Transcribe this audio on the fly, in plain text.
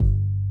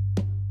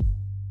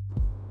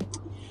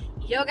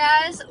Yo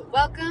guys,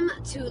 welcome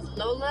to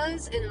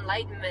Lola's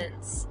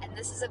Enlightenments, and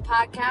this is a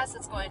podcast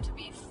that's going to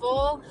be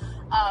full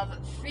of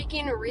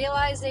freaking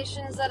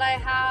realizations that I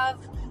have,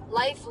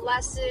 life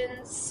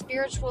lessons,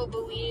 spiritual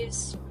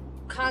beliefs,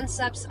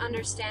 concepts,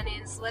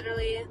 understandings,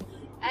 literally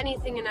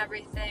anything and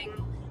everything.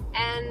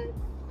 And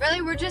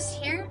really, we're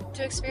just here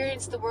to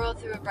experience the world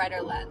through a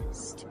brighter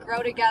lens, to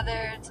grow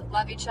together, to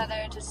love each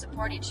other, to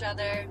support each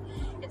other.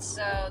 And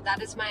so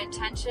that is my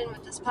intention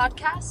with this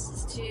podcast,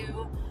 is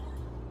to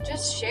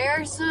just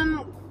share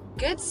some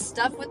good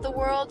stuff with the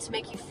world to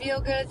make you feel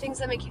good, things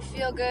that make you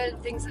feel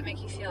good, things that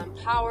make you feel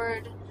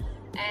empowered.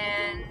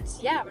 And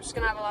yeah, we're just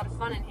gonna have a lot of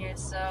fun in here.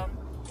 So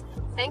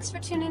thanks for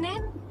tuning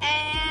in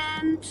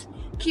and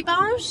keep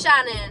on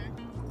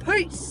shining.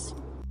 Peace.